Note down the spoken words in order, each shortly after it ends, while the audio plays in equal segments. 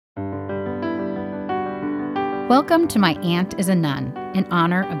Welcome to My Aunt is a Nun, in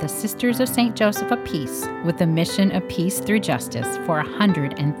honor of the Sisters of St. Joseph of Peace, with the mission of peace through justice for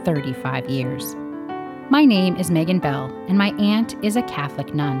 135 years. My name is Megan Bell, and my aunt is a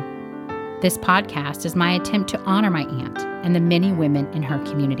Catholic nun. This podcast is my attempt to honor my aunt and the many women in her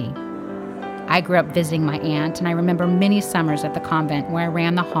community. I grew up visiting my aunt, and I remember many summers at the convent where I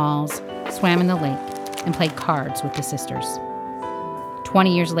ran the halls, swam in the lake, and played cards with the sisters.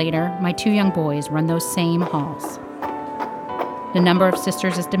 20 years later, my two young boys run those same halls. The number of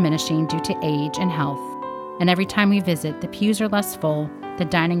sisters is diminishing due to age and health, and every time we visit, the pews are less full, the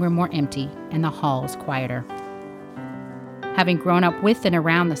dining room more empty, and the halls quieter. Having grown up with and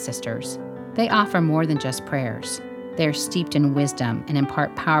around the sisters, they offer more than just prayers. They are steeped in wisdom and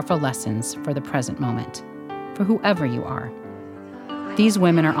impart powerful lessons for the present moment, for whoever you are. These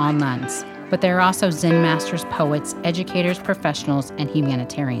women are all nuns, but they are also Zen masters, poets, educators, professionals, and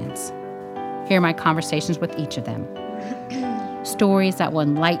humanitarians. Hear my conversations with each of them. Stories that will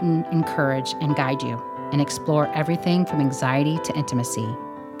enlighten, encourage, and guide you, and explore everything from anxiety to intimacy,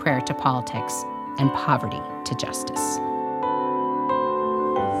 prayer to politics, and poverty to justice.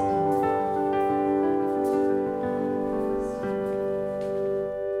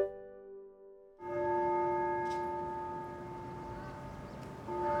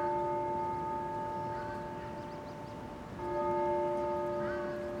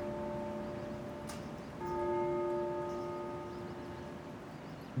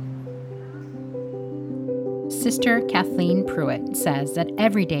 Sister Kathleen Pruitt says that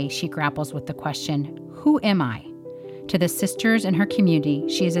every day she grapples with the question, who am I? To the sisters in her community,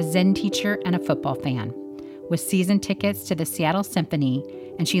 she is a Zen teacher and a football fan, with season tickets to the Seattle Symphony,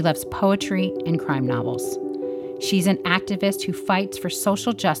 and she loves poetry and crime novels. She's an activist who fights for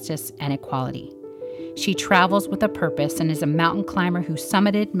social justice and equality. She travels with a purpose and is a mountain climber who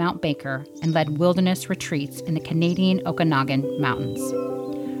summited Mount Baker and led wilderness retreats in the Canadian Okanagan Mountains.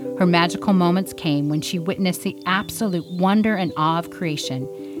 Her magical moments came when she witnessed the absolute wonder and awe of creation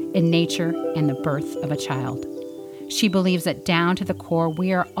in nature and the birth of a child. She believes that down to the core,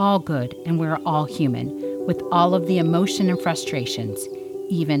 we are all good and we are all human, with all of the emotion and frustrations,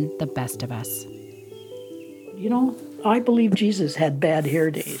 even the best of us. You know, I believe Jesus had bad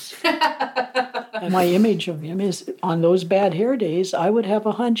hair days. My image of him is on those bad hair days, I would have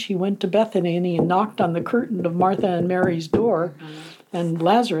a hunch he went to Bethany and he knocked on the curtain of Martha and Mary's door and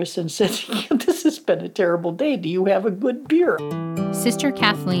Lazarus and said, this has been a terrible day. Do you have a good beer? Sister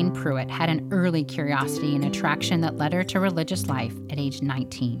Kathleen Pruitt had an early curiosity and attraction that led her to religious life at age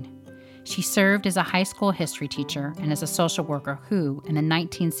 19. She served as a high school history teacher and as a social worker who, in the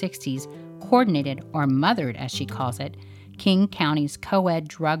 1960s, coordinated, or mothered as she calls it, King County's co-ed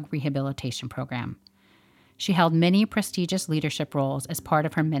drug rehabilitation program. She held many prestigious leadership roles as part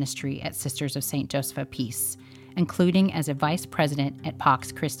of her ministry at Sisters of St. Joseph of Peace, including as a vice president at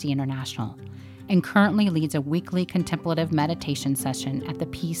Pax Christi International, and currently leads a weekly contemplative meditation session at the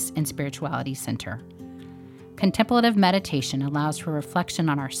Peace and Spirituality Center. Contemplative meditation allows for reflection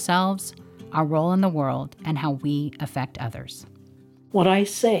on ourselves, our role in the world, and how we affect others. What I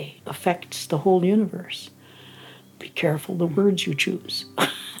say affects the whole universe. Be careful the words you choose.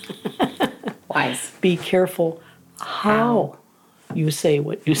 Wise. Be careful how you say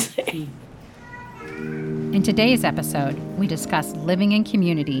what you say. In today's episode, we discuss living in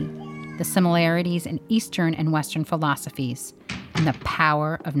community, the similarities in Eastern and Western philosophies, and the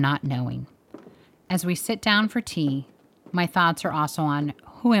power of not knowing. As we sit down for tea, my thoughts are also on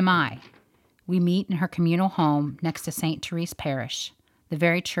who am I? We meet in her communal home next to St. Therese Parish, the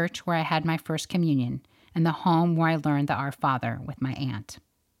very church where I had my first communion, and the home where I learned the Our Father with my aunt.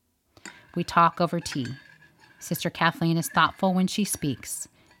 We talk over tea. Sister Kathleen is thoughtful when she speaks,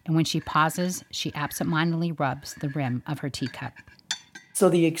 and when she pauses, she absentmindedly rubs the rim of her teacup. So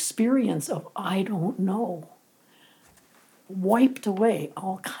the experience of I don't know wiped away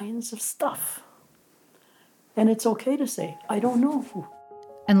all kinds of stuff. And it's okay to say, I don't know.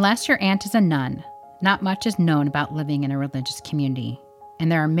 Unless your aunt is a nun, not much is known about living in a religious community,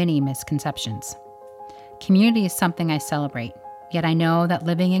 and there are many misconceptions. Community is something I celebrate, yet I know that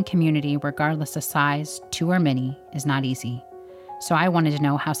living in community, regardless of size, two or many, is not easy. So I wanted to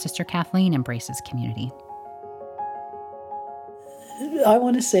know how Sister Kathleen embraces community. I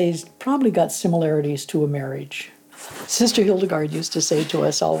want to say it's probably got similarities to a marriage. Sister Hildegard used to say to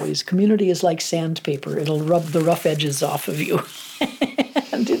us always, community is like sandpaper. It'll rub the rough edges off of you.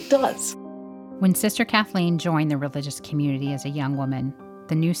 And it does. When Sister Kathleen joined the religious community as a young woman,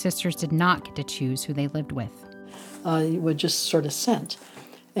 the new sisters did not get to choose who they lived with. It was just sort of sent.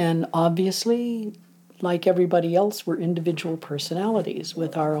 And obviously, like everybody else, we're individual personalities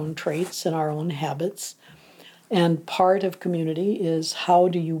with our own traits and our own habits. And part of community is how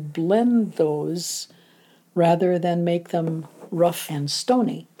do you blend those rather than make them rough and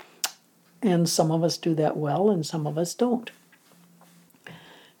stony. And some of us do that well, and some of us don't.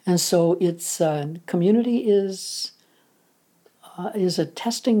 And so it's community is a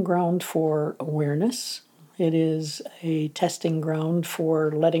testing ground for awareness. It is a testing ground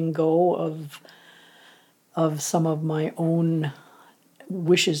for letting go of some of my own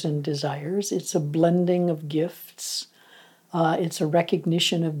wishes and desires. It's a blending of gifts. It's a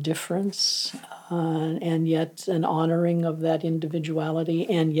recognition of difference, and yet an honoring of that individuality,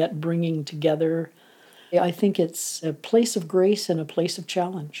 and yet bringing together. I think it's a place of grace and a place of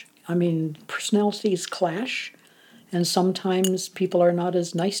challenge. I mean, personalities clash, and sometimes people are not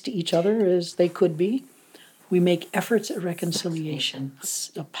as nice to each other as they could be. We make efforts at reconciliation.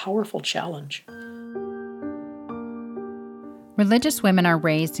 It's a powerful challenge. Religious women are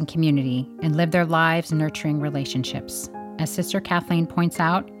raised in community and live their lives nurturing relationships. As Sister Kathleen points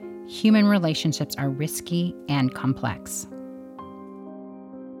out, human relationships are risky and complex.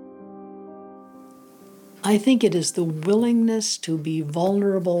 I think it is the willingness to be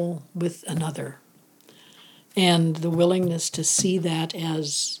vulnerable with another, and the willingness to see that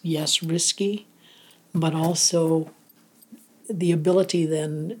as, yes, risky, but also the ability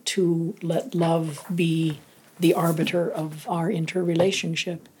then to let love be the arbiter of our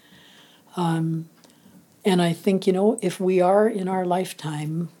interrelationship. And I think, if we are in our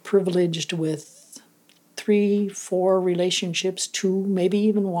lifetime privileged with 3, 4 relationships, 2, maybe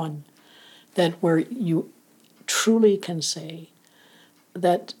even 1, that where you truly can say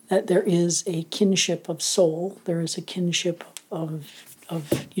that there is a kinship of soul, there is a kinship of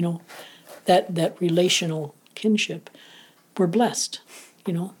that relational kinship, we're blessed,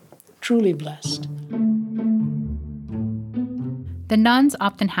 truly blessed. The nuns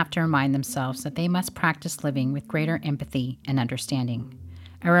often have to remind themselves that they must practice living with greater empathy and understanding.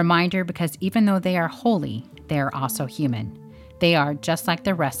 A reminder because even though they are holy, they are also human. They are, just like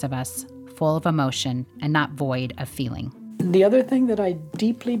the rest of us, full of emotion and not void of feeling. The other thing that I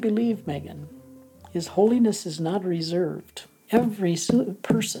deeply believe, Megan, is holiness is not reserved. Every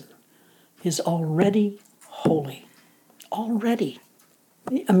person is already holy. Already.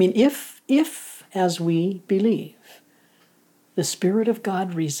 I mean, if as we believe, the Spirit of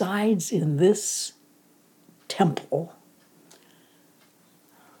God resides in this temple,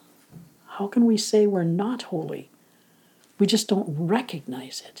 how can we say we're not holy? We just don't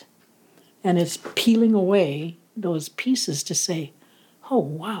recognize it. And it's peeling away those pieces to say, oh,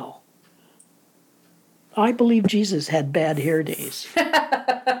 wow, I believe Jesus had bad hair days.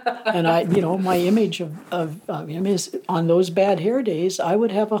 And my image of him is on those bad hair days, I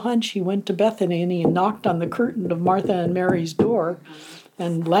would have a hunch he went to Bethany and he knocked on the curtain of Martha and Mary's door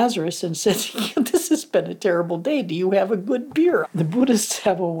and Lazarus and said, this has been a terrible day. Do you have a good beer? The Buddhists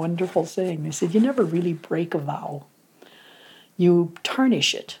have a wonderful saying. They said, you never really break a vow. You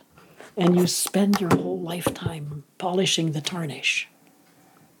tarnish it, and you spend your whole lifetime polishing the tarnish.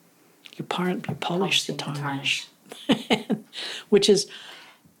 You polish the tarnish. Which is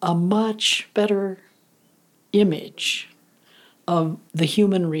a much better image of the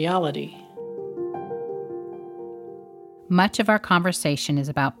human reality. Much of our conversation is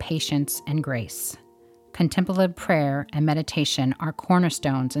about patience and grace. Contemplative prayer and meditation are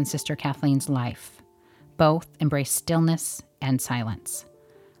cornerstones in Sister Kathleen's life. Both embrace stillness and silence.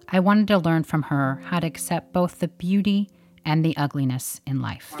 I wanted to learn from her how to accept both the beauty and the ugliness in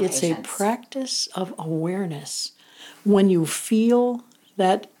life. It's a practice of awareness. When you feel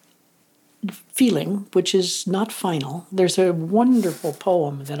that feeling, which is not final, there's a wonderful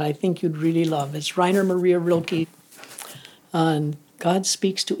poem that I think you'd really love. It's Rainer Maria Rilke. God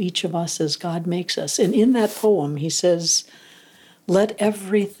speaks to each of us as God makes us. And in that poem, he says, let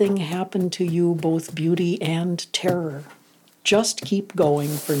everything happen to you, both beauty and terror. Just keep going,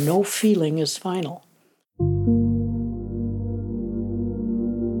 for no feeling is final.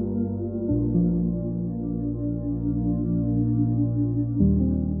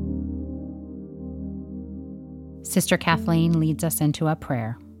 Sister Kathleen leads us into a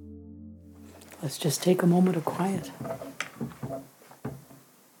prayer. Let's just take a moment of quiet.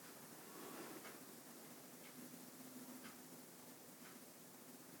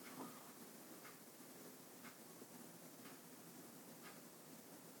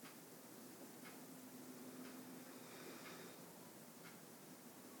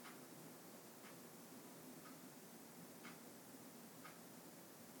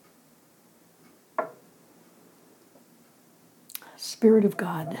 Spirit of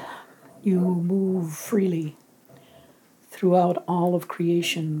God, you move freely throughout all of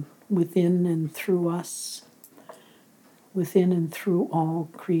creation, within and through us. within and through all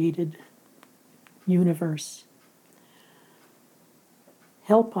created universe.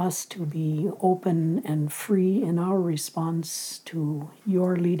 Help us to be open and free in our response to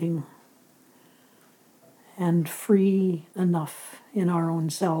your leading, and free enough in our own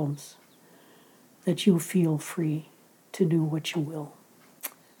selves that you feel free to do what you will.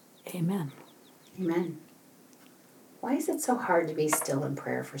 Amen. Amen. Why is it so hard to be still in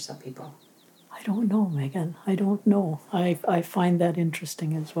prayer for some people? I don't know, Megan. I don't know. I find that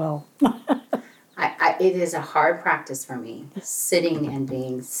interesting as well. It is a hard practice for me, sitting and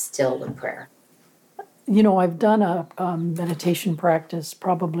being still in prayer. You know, I've done a meditation practice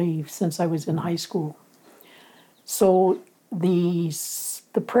probably since I was in high school. So the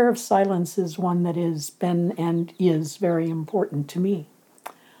prayer of silence is one that has been and is very important to me.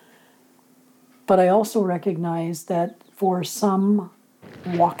 But I also recognize that for some,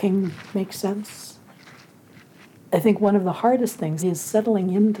 walking makes sense. I think one of the hardest things is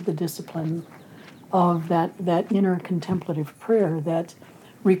settling into the discipline of that inner contemplative prayer that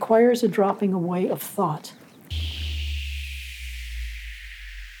requires a dropping away of thought.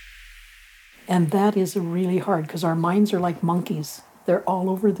 And that is really hard because our minds are like monkeys. They're all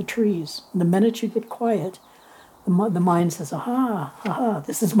over the trees. The minute you get quiet, the mind says, aha,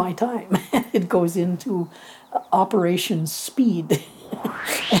 this is my time. It goes into operation speed.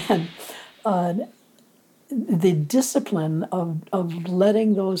 And the discipline of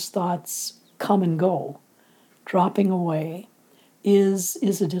letting those thoughts come and go, dropping away, is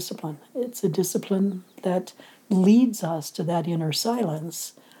a discipline. It's a discipline that leads us to that inner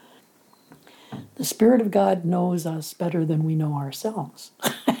silence. The Spirit of God knows us better than we know ourselves.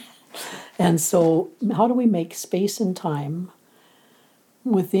 And so how do we make space and time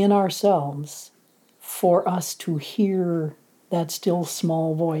within ourselves for us to hear that still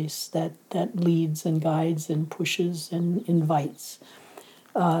small voice that leads and guides and pushes and invites?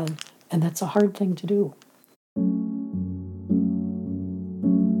 And that's a hard thing to do.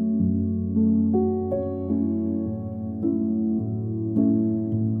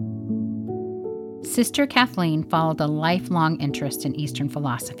 Sister Kathleen followed a lifelong interest in Eastern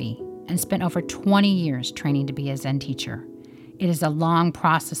philosophy and spent over 20 years training to be a Zen teacher. It is a long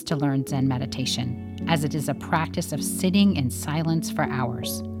process to learn Zen meditation, as it is a practice of sitting in silence for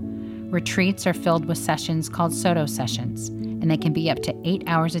hours. Retreats are filled with sessions called Soto sessions, and they can be up to 8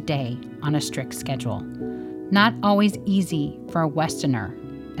 hours a day on a strict schedule. Not always easy for a Westerner,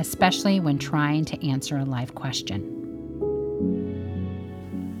 especially when trying to answer a life question.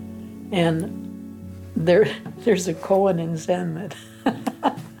 And there's a koan in Zen that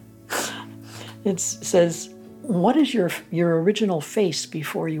it says, what is your original face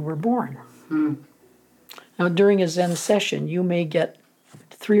before you were born? Now, during a Zen session, you may get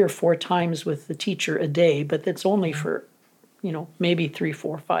 3 or 4 times with the teacher a day, but that's only for, maybe 3,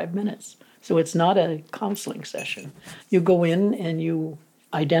 4, 5 minutes. So it's not a counseling session. You go in and you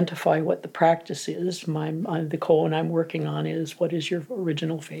identify what the practice is. The koan I'm working on is, what is your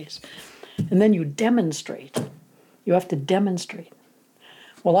original face? And then you demonstrate. You have to demonstrate.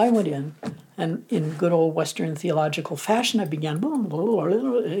 Well, I went in, and in good old Western theological fashion, I began,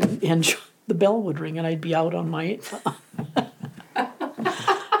 and the bell would ring, and I'd be out on my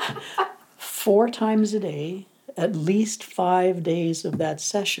 4 times a day, at least 5 days of that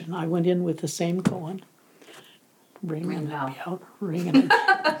session. I went in with the same koan, ring and I'd be out, ring and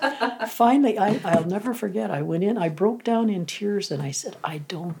finally, I'll never forget. I went in, I broke down in tears, and I said, I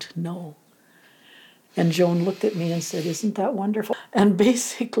don't know. And Joan looked at me and said, isn't that wonderful? And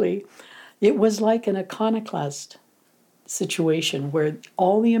basically, it was like an iconoclast situation where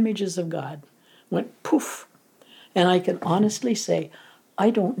all the images of God went poof. And I can honestly say, I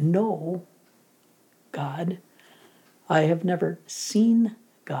don't know God. I have never seen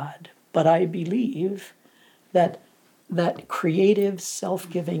God. But I believe that creative,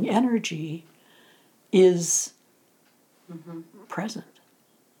 self-giving energy is present.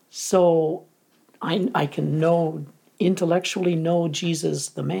 So I can intellectually know Jesus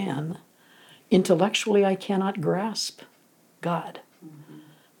the man. Intellectually, I cannot grasp God,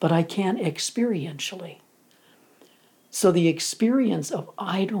 but I can experientially. So the experience of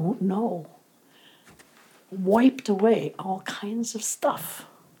I don't know wiped away all kinds of stuff.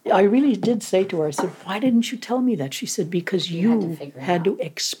 I really did say to her, I said, why didn't you tell me that? She said, because you had to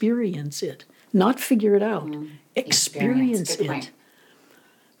experience it, not figure it out. Experience it.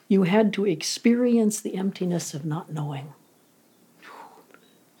 You had to experience the emptiness of not knowing.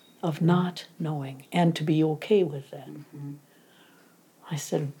 And to be okay with that. I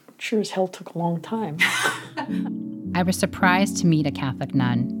said, sure as hell took a long time. I was surprised to meet a Catholic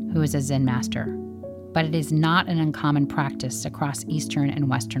nun who is a Zen master. but it is not an uncommon practice across Eastern and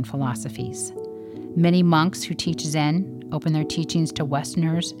Western philosophies. Many monks who teach Zen open their teachings to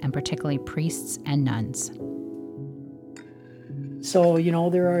Westerners, and particularly priests and nuns. So,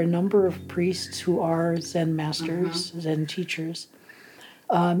 there are a number of priests who are Zen masters, Zen teachers.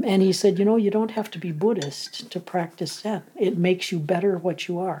 And he said, you don't have to be Buddhist to practice Zen. It makes you better what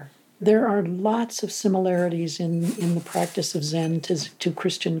you are. There are lots of similarities in the practice of Zen to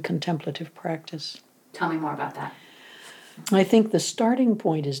Christian contemplative practice. Tell me more about that. I think the starting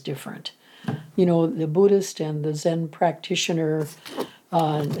point is different. The Buddhist and the Zen practitioner,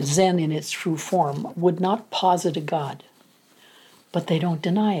 Zen in its true form, would not posit a God, but they don't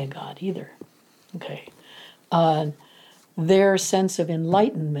deny a God either. Okay. Their sense of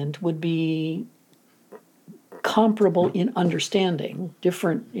enlightenment would be comparable in understanding,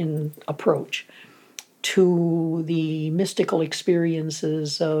 different in approach, to the mystical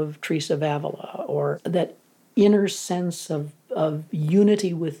experiences of Teresa of Avila, or that inner sense of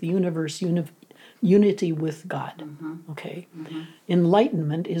unity with the universe, unity with God. Okay?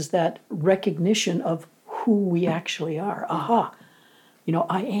 Enlightenment is that recognition of who we actually are. Aha!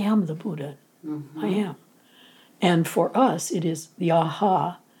 I am the Buddha. I am. And for us, it is the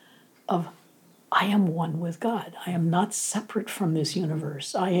aha of I am one with God. I am not separate from this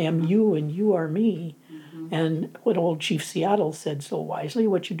universe. I am you and you are me. And what old Chief Seattle said so wisely,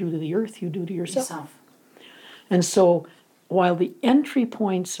 what you do to the earth, you do to yourself. And so while the entry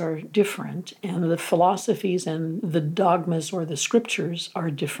points are different and the philosophies and the dogmas or the scriptures are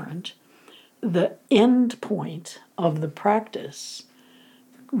different, the end point of the practice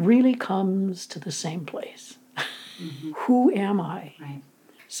really comes to the same place. Who am I? Right.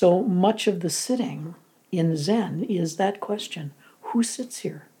 So much of the sitting in Zen is that question. Who sits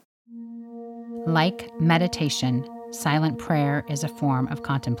here? Like meditation, silent prayer is a form of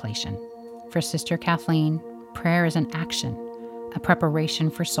contemplation. For Sister Kathleen, prayer is an action, a preparation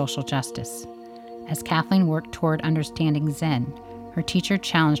for social justice. As Kathleen worked toward understanding Zen, her teacher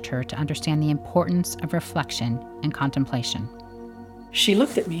challenged her to understand the importance of reflection and contemplation. She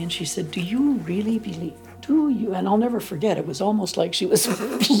looked at me and she said, "Do you really believe? Do you?" And I'll never forget, it was almost like she was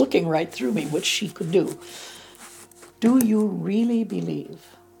looking right through me, which she could do. Do you really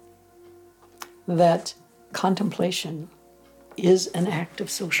believe that contemplation is an act of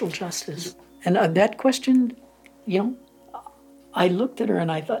social justice? And that question, I looked at her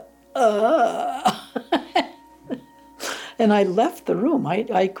and I thought, and I left the room.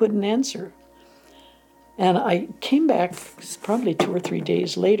 I couldn't answer. And I came back probably 2 or 3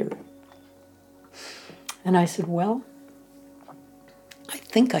 days later. And I said, well, I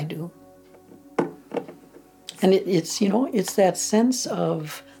think I do. And it's that sense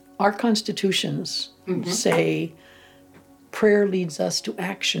of our constitutions say prayer leads us to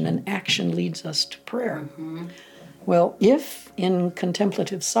action and action leads us to prayer. Well, if in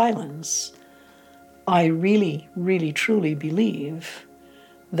contemplative silence, I really, really, truly believe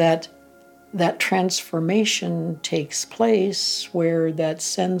that transformation takes place where that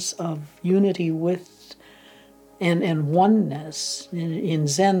sense of unity with and oneness, in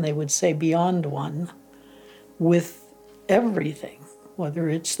Zen they would say beyond one, with everything, whether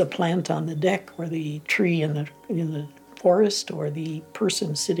it's the plant on the deck or the tree in the forest or the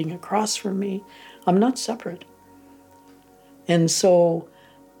person sitting across from me, I'm not separate. And so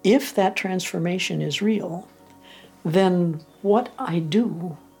if that transformation is real, then what I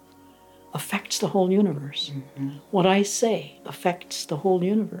do affects the whole universe. What I say affects the whole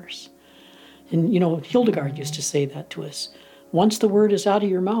universe. And, Hildegard used to say that to us. Once the word is out of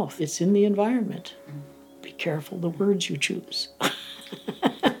your mouth, it's in the environment. Be careful the words you choose.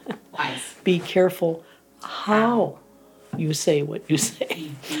 Nice. Be careful how you say what you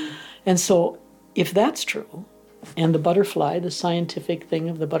say. And so if that's true, and the butterfly, the scientific thing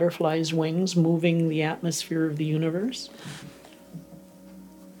of the butterfly's wings moving the atmosphere of the universe,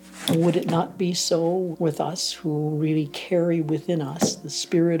 would it not be so with us who really carry within us the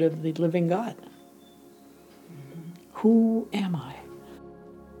spirit of the living God? Who am I?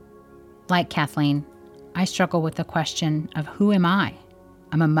 Like Kathleen, I struggle with the question of who am I?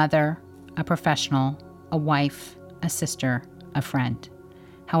 I'm a mother, a professional, a wife, a sister, a friend.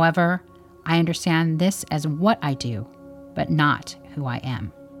 However, I understand this as what I do, but not who I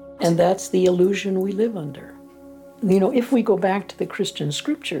am. And that's the illusion we live under. If we go back to the Christian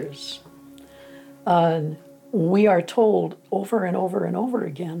scriptures, we are told over and over and over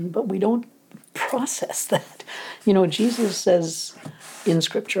again, but we don't process that. Jesus says in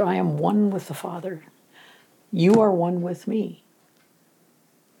scripture, I am one with the Father. You are one with me.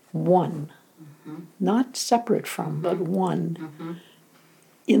 One. Not separate from, but one.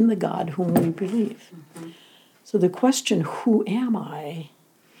 in the God whom we believe. So the question, who am I,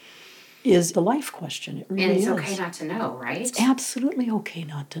 is the life question. It really is. And it's okay not to know, right? It's absolutely okay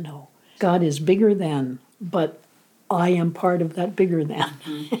not to know. God is bigger than, but I am part of that bigger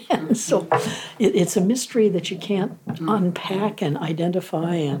than. So it's a mystery that you can't unpack and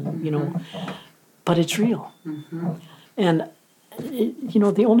identify and, but it's real. And,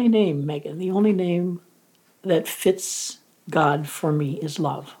 the only name, Megan, the only name that fits God for me is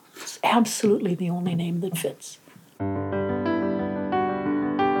love. It's absolutely the only name that fits.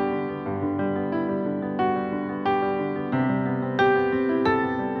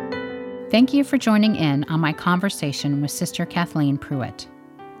 Thank you for joining in on my conversation with Sister Kathleen Pruitt.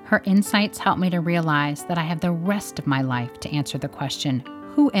 Her insights help me to realize that I have the rest of my life to answer the question,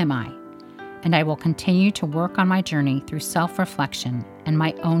 who am I? And I will continue to work on my journey through self-reflection and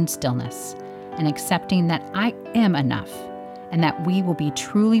my own stillness, and accepting that I am enough, and that we will be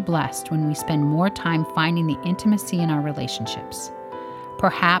truly blessed when we spend more time finding the intimacy in our relationships.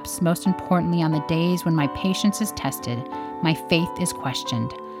 Perhaps most importantly, on the days when my patience is tested, my faith is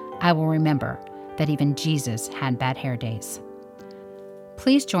questioned, I will remember that even Jesus had bad hair days.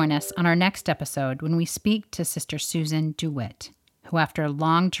 Please join us on our next episode when we speak to Sister Susan DeWitt, who after a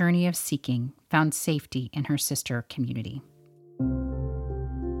long journey of seeking, found safety in her sister community.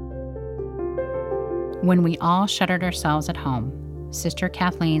 When we all shuttered ourselves at home, Sister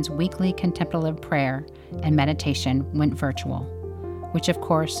Kathleen's weekly contemplative prayer and meditation went virtual, which of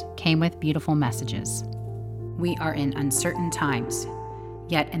course came with beautiful messages. We are in uncertain times,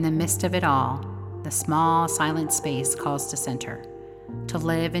 yet in the midst of it all, the small silent space calls to center, to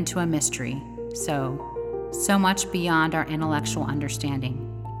live into a mystery, so much beyond our intellectual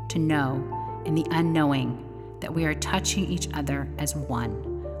understanding, to know in the unknowing that we are touching each other as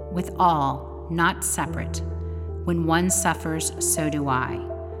one, with all, not separate. When one suffers, so do I.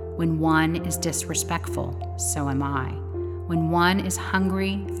 When one is disrespectful, so am I. When one is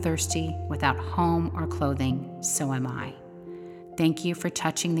hungry, thirsty, without home or clothing, so am I. Thank you for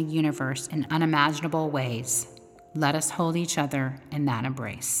touching the universe in unimaginable ways. Let us hold each other in that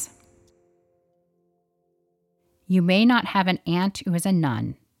embrace. You may not have an aunt who is a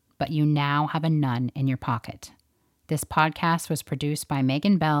nun, but you now have a nun in your pocket. This podcast was produced by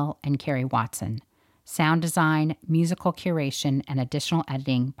Megan Bell and Carrie Watson. Sound design, musical curation, and additional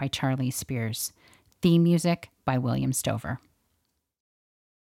editing by Charlie Spears. Theme music by William Stover.